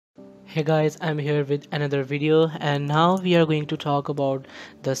Hey guys, I'm here with another video, and now we are going to talk about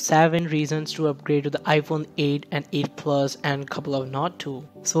the 7 reasons to upgrade to the iPhone 8 and 8 Plus and couple of not to.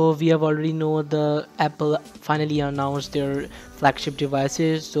 So we have already know the Apple finally announced their flagship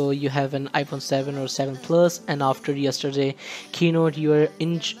devices. So you have an iPhone 7 or 7 Plus, and after yesterday keynote you are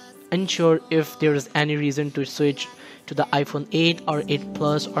unsure if there is any reason to switch to the iPhone 8 or 8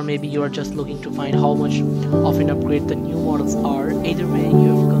 Plus, or maybe you are just looking to find how much of an upgrade the new models are. Either way,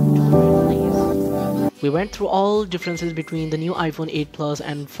 you have come to the right place. We went through all differences between the new iPhone 8 Plus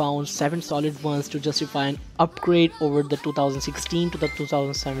and found 7 solid ones to justify an upgrade over the 2016 to the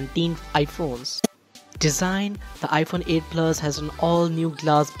 2017 iPhones. Design: the iPhone 8 Plus has an all-new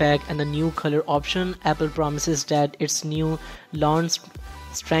glass back and a new color option. Apple promises that its new launch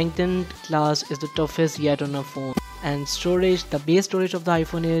strengthened glass is the toughest yet on a phone. And storage: the base storage of the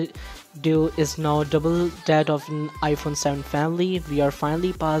iPhone 8 Duo is now double that of an iPhone 7 family. We are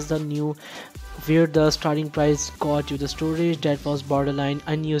finally past the new where the starting price got you the storage that was borderline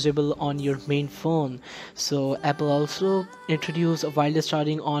unusable on your main phone. So Apple also introduced a wireless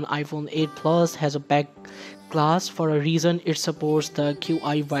charging on iPhone 8 Plus, has a back glass for a reason. It supports the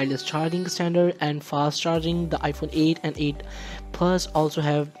QI wireless charging standard and fast charging. The iPhone 8 and 8 Plus also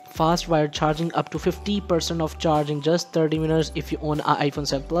have fast wired charging up to 50% of charge in just 30 minutes. If you own an iPhone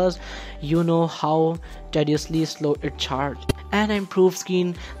 7 Plus, you know how tediously slow it charges. And improved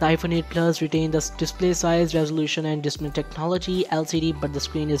screen: the iPhone 8 Plus retained the display size, resolution and display technology LCD, but the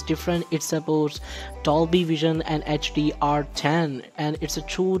screen is different. It supports Dolby Vision and HDR10, and it's a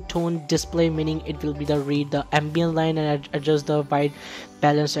true tone display, meaning it will be the read the ambient line and adjust the white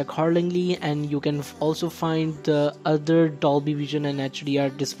balance accordingly. And you can also find the other Dolby Vision and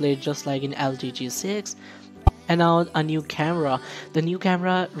HDR display just like in LG G6. And now a new camera. The new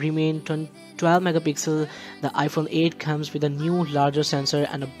camera remained 12 megapixel. The iPhone 8 comes with a new larger sensor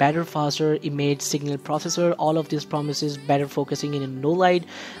and a better, faster image signal processor. All of this promises better focusing in low light,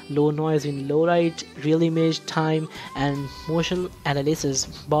 low noise in low light, real image time and motion analysis,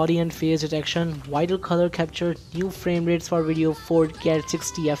 body and face detection, wider color capture, new frame rates for video, 4K at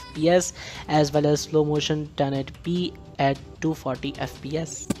 60 fps as well as slow motion 1080p at 240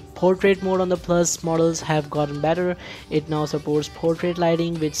 fps. Portrait mode on the Plus models have gotten better. It now supports portrait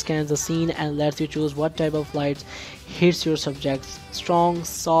lighting, which scans the scene and lets you choose what type of light hits your subject: strong,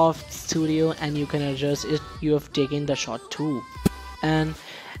 soft, studio, and you can adjust if you have taken the shot too. And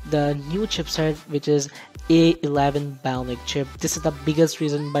the new chipset, which is A11 Bionic chip. This is the biggest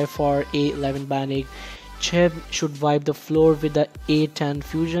reason by far. A11 Bionic chip should wipe the floor with the A10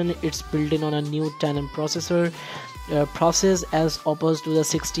 Fusion. It's built in on a new 10nm process as opposed to the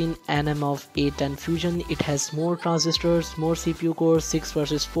 16nm of A10 Fusion. It has more transistors, more CPU cores, 6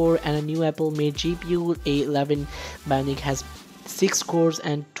 versus 4, and a new Apple made GPU. A11 Bionic has 6 cores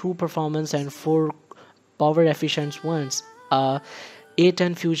and 2 performance and 4 power efficient ones.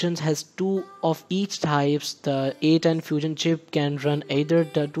 A10 Fusion has 2 of each types. The A10 Fusion chip can run either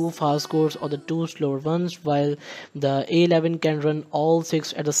the 2 fast cores or the 2 slower ones, while the A11 can run all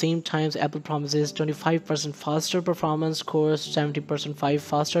 6 at the same time. Apple promises 25% faster performance cores, 70%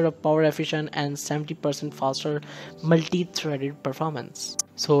 faster power efficient, and 70% faster multi-threaded performance.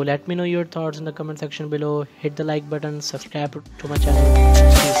 So let me know your thoughts in the comment section below. Hit the like button, subscribe to my channel.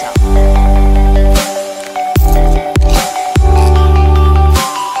 Peace out.